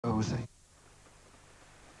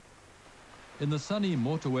In the sunny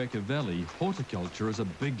Motueka Valley, horticulture is a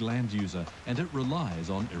big land user and it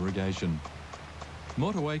relies on irrigation.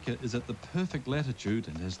 Motueka is at the perfect latitude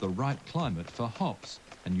and has the right climate for hops,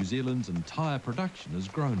 and New Zealand's entire production is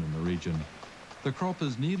grown in the region. The crop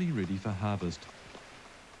is nearly ready for harvest.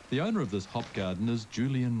 The owner of this hop garden is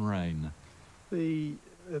Julian Rain. This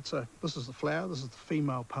is the flower, this is the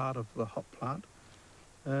female part of the hop plant.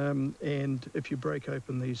 And if you break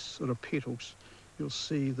open these sort of petals, you'll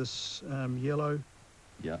see this yellow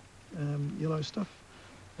stuff.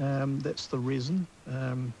 That's the resin,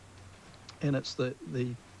 and it's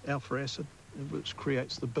the alpha acid which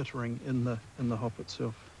creates the bittering in the hop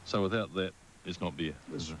itself. So without that, it's not beer?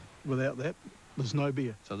 Without that, there's no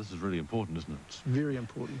beer. So this is really important, isn't it? It's very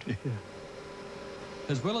important, yeah.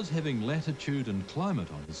 As well as having latitude and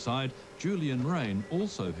climate on his side, Julian Rain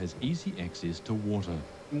also has easy access to water.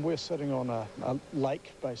 We're sitting on a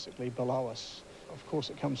lake, basically, below us. Of course,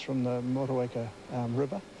 it comes from the Motueka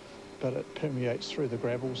River, but it permeates through the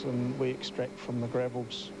gravels, and we extract from the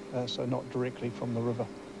gravels, so not directly from the river.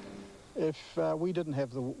 If we didn't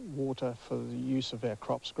have the water for the use of our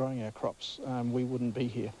crops, growing our crops, we wouldn't be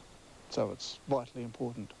here. So it's vitally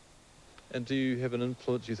important. And do you have an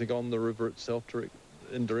influence, you think, on the river itself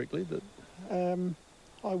indirectly?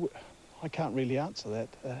 I can't really answer that.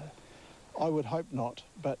 I would hope not,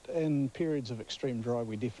 but in periods of extreme dry,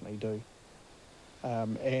 we definitely do.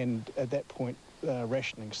 And at that point,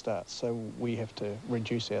 rationing starts, so we have to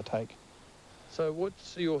reduce our take. So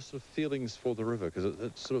what's your sort of feelings for the river? Because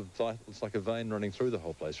it's sort of vital, it's like a vein running through the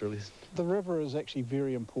whole place, really. The river is actually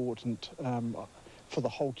very important for the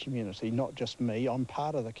whole community, not just me. I'm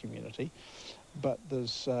part of the community, but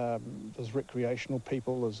there's recreational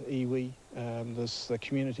people, there's iwi, there's the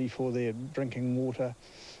community for their drinking water,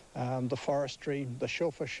 the forestry, the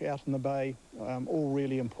shellfish out in the bay, all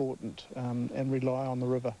really important and rely on the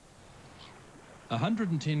river.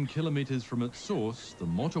 110 kilometres from its source, the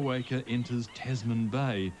Motueka enters Tasman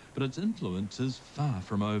Bay, but its influence is far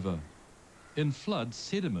from over. In flood,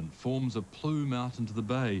 sediment forms a plume out into the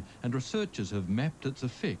bay, and researchers have mapped its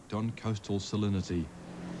effect on coastal salinity.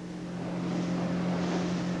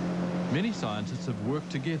 Many scientists have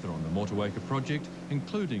worked together on the Motueka project,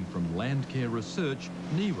 including from Landcare Research,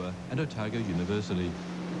 NIWA and Otago University.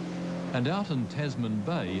 And out in Tasman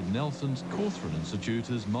Bay, Nelson's Cawthron Institute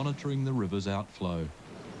is monitoring the river's outflow.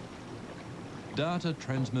 Data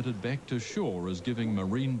transmitted back to shore is giving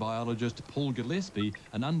marine biologist Paul Gillespie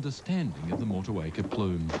an understanding of the Motueka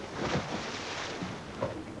plume.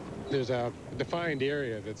 There's a defined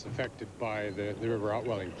area that's affected by the river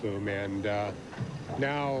outwelling plume, and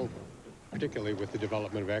now, particularly with the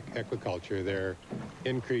development of aquaculture, there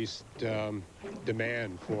increased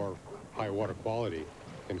demand for high water quality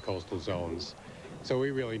in coastal zones. So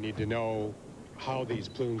we really need to know how these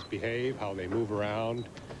plumes behave, how they move around,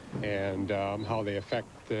 and how they affect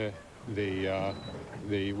the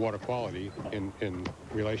water quality in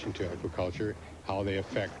relation to aquaculture, how they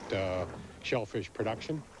affect shellfish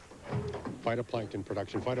production, phytoplankton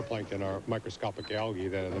production. Phytoplankton are microscopic algae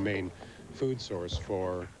that are the main food source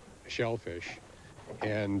for shellfish.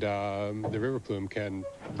 And the river plume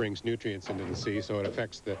brings nutrients into the sea, so it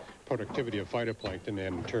affects the productivity of phytoplankton and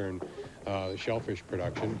in turn the shellfish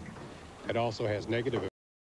production. It also has negative